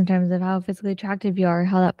attributes in terms of how physically attractive you are,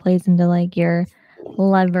 how that plays into like your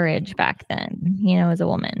leverage back then, you know, as a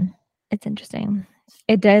woman. It's interesting.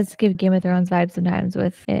 It does give Game of Thrones vibes sometimes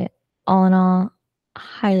with it. All in all,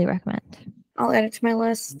 highly recommend. I'll add it to my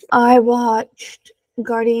list. I watched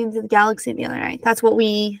Guardians of the Galaxy the other night. That's what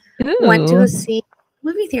we went to go Ooh, see.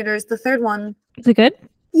 Movie theaters, the third one. is it good?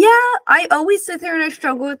 Yeah, I always sit there and I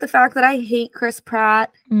struggle with the fact that I hate Chris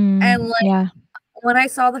Pratt. And like Yeah. when I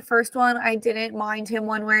saw the first one, I didn't mind him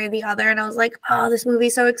one way or the other. And I was like, oh, this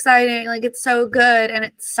movie's so exciting. Like it's so good. And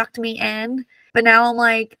it sucked me in. But now I'm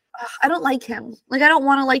like, ugh, I don't like him. Like I don't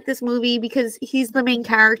want to like this movie because he's the main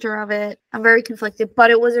character of it. I'm very conflicted, but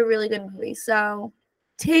it was a really good movie. So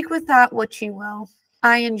take with that what you will.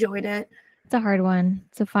 I enjoyed it. It's a hard one.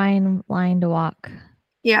 It's a fine line to walk.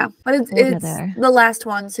 Yeah, but We'll get it's there. the last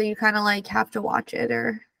one, so you kind of like have to watch it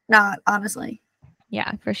or not, honestly.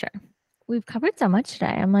 Yeah, for sure. We've covered so much today.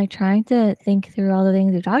 I'm like trying to think through all the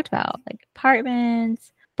things we talked about, like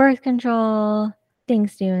apartments, birth control,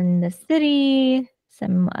 things to do in the city,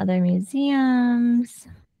 some other museums.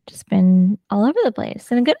 Just been all over the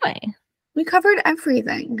place in a good way. We covered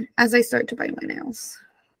everything as I start to bite my nails.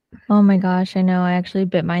 Oh my gosh, I know. I actually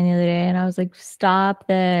bit mine the other day and I was like, stop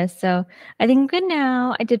this. So I think I'm good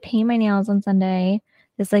now. I did paint my nails on Sunday.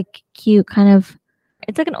 This like cute kind of,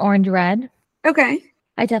 it's like an orange red. Okay.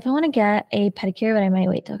 I definitely want to get a pedicure, but I might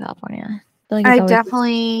wait till California. I feel like it's I always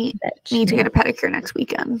definitely bitch. need to get a pedicure next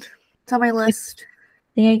weekend. It's on my list.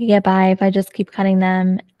 I think I could get by if I just keep cutting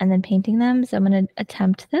them and then painting them. So I'm going to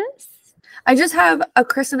attempt this. I just have a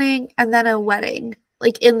christening and then a wedding.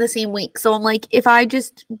 like in the same week. So I'm like, if I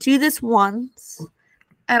just do this once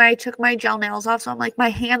and I took my gel nails off, so I'm like, my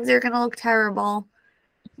hands are gonna look terrible.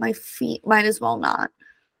 My feet might as well not.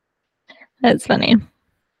 That's funny.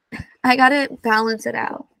 I gotta balance it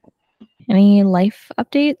out. Any life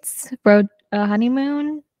updates? Road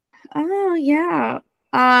honeymoon? Oh yeah.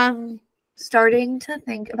 Starting to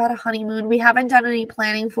think about a honeymoon. We haven't done any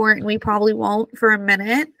planning for it, and we probably won't for a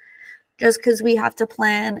minute, just because we have to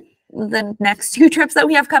plan the next 2 trips that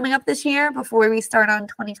we have coming up this year before we start on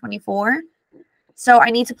 2024. So I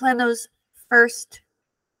need to plan those first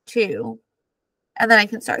 2, and then I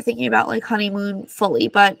can start thinking about like honeymoon fully.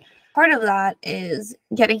 But part of that is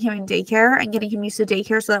getting him in daycare and getting him used to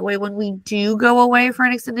daycare, so that way when we do go away for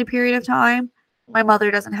an extended period of time, my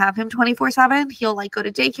mother doesn't have him 24/7. He'll like go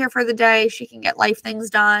to daycare for the day. She can get life things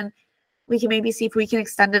done. We can maybe see if we can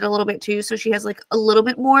extend it a little bit too, so she has like a little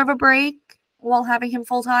bit more of a break while having him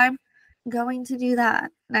full time. Going to do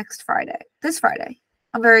that this Friday.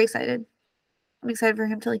 I'm very excited. I'm excited for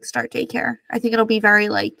him to like start daycare. I think it'll be very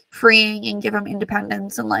like freeing and give him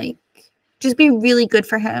independence, and like just be really good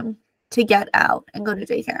for him to get out and go to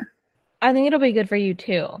daycare. I think it'll be good for you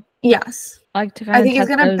too. Yes. Like to I kind of think it's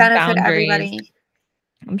test going to those benefit boundaries. everybody.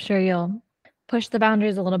 I'm sure you'll push the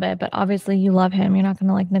boundaries a little bit, but obviously you love him. You're not going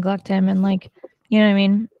to like neglect him and like, you know what I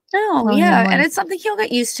mean? No, Tell him, yeah, and like, it's something he'll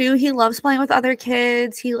get used to. He loves playing with other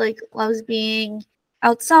kids. He like loves being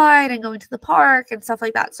outside and going to the park and stuff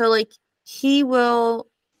like that. So like he will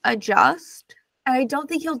adjust, and I don't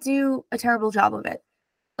think he'll do a terrible job of it.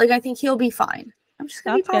 Like I think he'll be fine. I'm just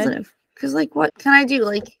gonna be that's good. positive, because like what can I do?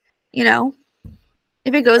 Like, you know,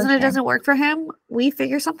 if it goes For and it sure. doesn't work for him, we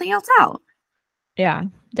figure something else out. Yeah,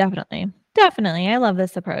 definitely. Definitely. I love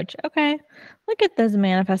this approach. Okay. Look at those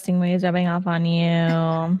manifesting ways rubbing off on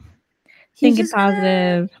you. He's Thinking just gonna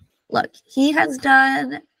positive. look. He has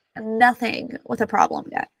done nothing with a problem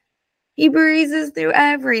yet. He breezes through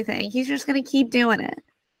everything. He's just gonna keep doing it.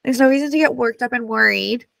 There's no reason to get worked up and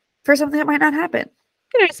worried for something that might not happen.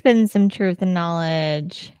 Gonna spin some truth and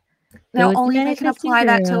knowledge. Now, Those only if I can manifesting apply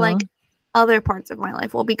that to through. like other parts of my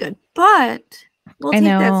life will be good. But we'll I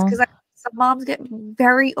take this, know. because some moms get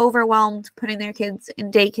very overwhelmed putting their kids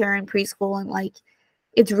in daycare and preschool, and like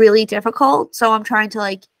it's really difficult. So I'm trying to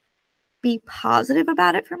like be positive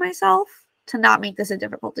about it for myself to not make this a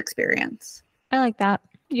difficult experience. I like that.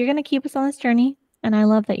 You're going to keep us on this journey. And I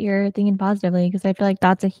love that you're thinking positively because I feel like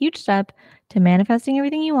that's a huge step to manifesting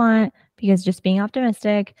everything you want, because just being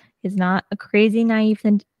optimistic is not a crazy naive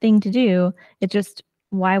thing to do. It's just,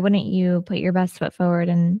 why wouldn't you put your best foot forward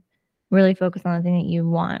and really focus on the thing that you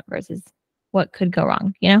want versus what could go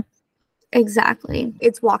wrong, you know? Exactly.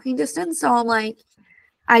 It's walking distance. So I'm like,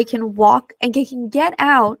 I can walk and can get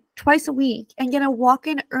out twice a week and get a walk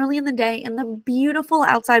in early in the day in the beautiful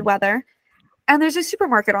outside weather. And there's a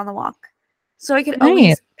supermarket on the walk. So I could Right.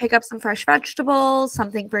 always pick up some fresh vegetables,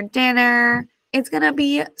 something for dinner. It's going to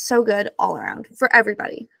be so good all around for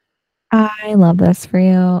everybody. I love this for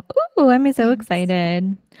you. Ooh, I'm so Thanks.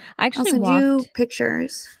 excited. I I'll actually send you walked.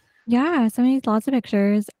 pictures. Yeah, sent me lots of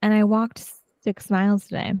pictures, and I walked 6 miles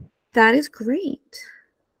today. That is great.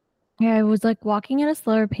 Yeah, I was like walking at a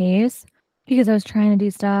slower pace because I was trying to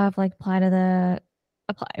do stuff like apply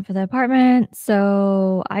for the apartment.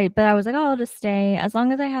 But I was like, oh, I'll just stay. As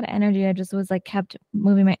long as I had energy, I just was like kept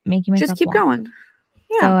making Just myself keep walk. going. So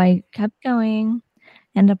Yeah. I kept going,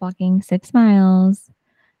 ended up walking 6 miles.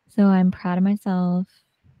 So I'm proud of myself.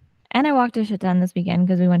 And I walked a shit ton this weekend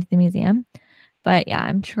because we went to the museum. But yeah,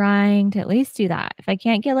 I'm trying to at least do that. If I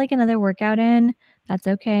can't get like another workout in, that's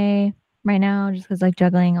okay right now, just because like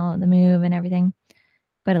juggling all of the move and everything.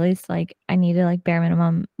 But at least like I need to like bare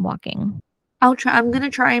minimum walking. I'll try. I'm going to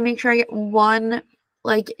try and make sure I get one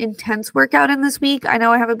like intense workout in this week. I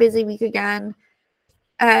know I have a busy week again.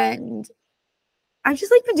 And I've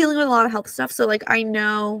just like been dealing with a lot of health stuff. So like I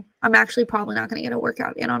know I'm actually probably not going to get a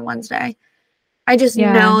workout in on Wednesday. I just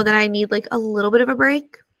Yeah. know that I need like a little bit of a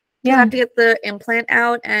break. I Yeah. have to get the implant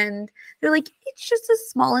out, and they're like, it's just a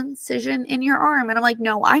small incision in your arm. And I'm like,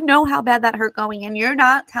 no, I know how bad that hurt going in. You're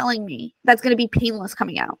not telling me that's going to be painless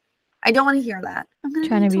coming out. I don't want to hear that. I'm going to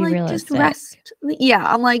Trying need to to be like just realistic. rest. Yeah.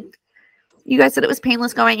 I'm like, you guys said it was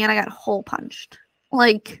painless going in. I got hole punched.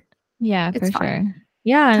 Like, Yeah, it's for fine. sure.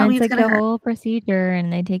 Yeah, Tell and me it's it's like going to the hurt. whole procedure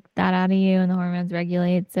and they take that out of you and the hormones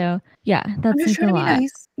regulate. So yeah, I'm that's just like trying a to be lot.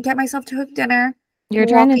 nice, get myself to cook dinner, You're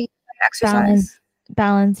trying to walking, balance exercise.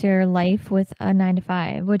 balance your life with a 9 to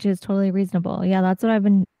 5, which is totally reasonable. Yeah, that's what I've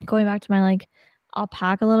been going back to my like, I'll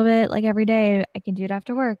pack a little bit like every day. I can do it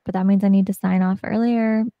after work, but that means I need to sign off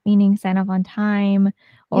earlier, meaning sign off on time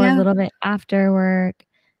or a Yeah. little bit after work.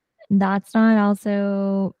 that's not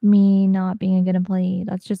also me not being a good employee.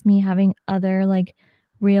 That's just me having other, like,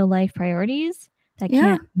 real life priorities that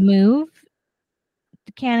Yeah. can't move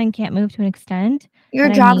to an extent Your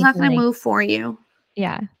that I job's need not to, going to like move for you.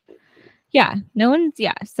 yeah. Yeah. No one's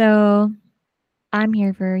yeah. So, I'm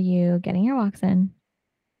here for you getting your walks in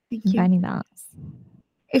Thank and you. finding balance.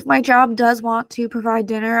 If my job does want to provide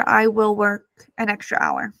dinner, I will work an extra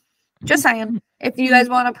hour. Just saying. If you guys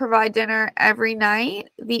want to provide dinner every night,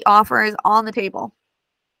 the offer is on the table.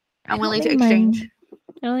 I I'm don't willing to think exchange.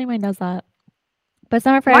 I don't think mine does that. But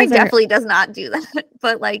summer Mine fairs are definitely does not do that.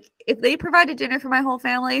 But like if they provided dinner for my whole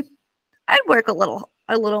family, I'd work a little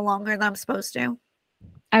longer than I'm supposed to.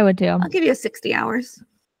 I would too. I'll give you 60 hours.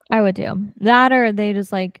 I would too. That or they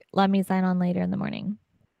just like let me sign on later in the morning.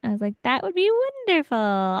 I was like, that would be wonderful.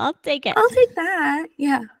 I'll take it. I'll take that.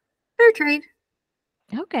 Yeah. Fair trade.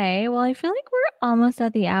 Okay. Well, I feel like we're almost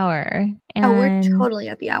at the hour Oh, we're and totally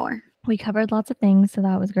at the hour. we covered lots of things, so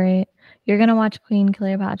that was great. You're gonna watch Queen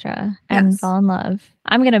Cleopatra and Yes. fall in love.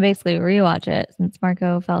 I'm gonna basically rewatch it since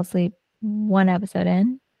Marco fell asleep one episode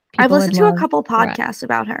in. I've People would listened to a love couple the rest. podcasts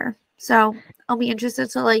about her. So I'll be interested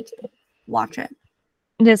to like watch it.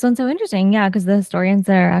 This one's so interesting, yeah, because the historians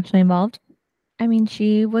that are actually involved. I mean,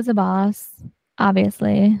 she was a boss,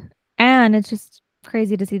 obviously, and it's just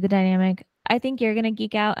crazy to see the dynamic. I think you're gonna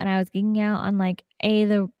geek out, and I was geeking out on like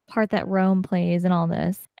the part that Rome plays in all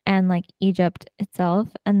this, and like Egypt itself,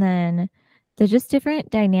 and then the just different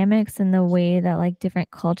dynamics and the way that like different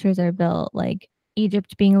cultures are built. Like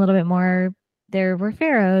Egypt being a little bit more, there were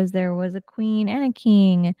pharaohs, there was a queen and a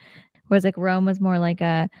king, whereas like Rome was more like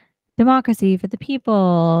a democracy for the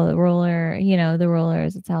people, the ruler, the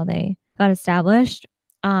rulers. It's how they got established.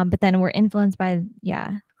 But then we're influenced by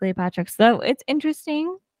Cleopatra. So it's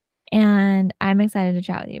interesting, and I'm excited to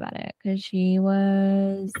chat with you about it because she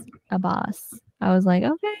was a boss. I was like,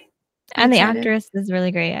 okay, I'm and the excited. actress is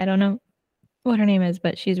really great. I don't know what her name is,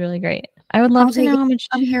 but she's really great. I would love I'll to take know it. how much.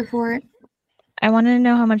 I'm here for it. I wanted to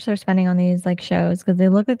know how much they're spending on these like shows because they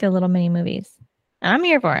look like they're little mini movies. And I'm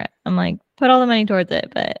here for it. I'm like, put all the money towards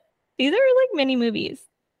it. But these are like mini movies,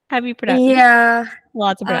 heavy production, Yeah.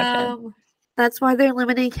 lots of production. That's why they're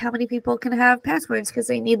limiting how many people can have passwords because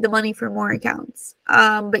they need the money for more accounts.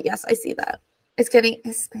 But yes, I see that. It's getting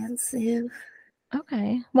expensive.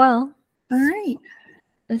 Okay. Well, All right.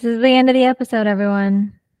 this is the end of the episode,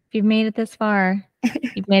 everyone. If you've made it this far,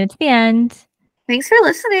 you've made it to the end. Thanks for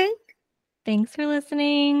listening. Thanks for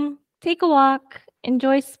listening. Take a walk.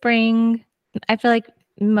 Enjoy spring. I feel like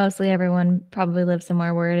mostly everyone probably lives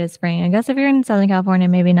somewhere where it is spring. I guess if you're in Southern California,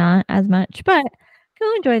 maybe not as much, but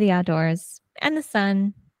go enjoy the outdoors and the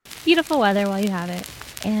sun. Beautiful weather while you have it.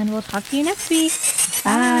 And we'll talk to you next week.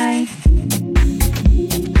 Bye.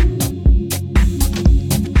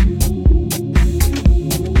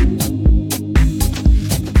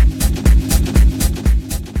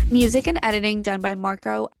 Music and editing done by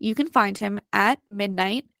Marco. You can find him at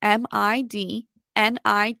midnight, MIDNITE_mind80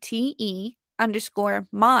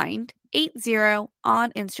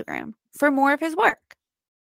 on Instagram for more of his work.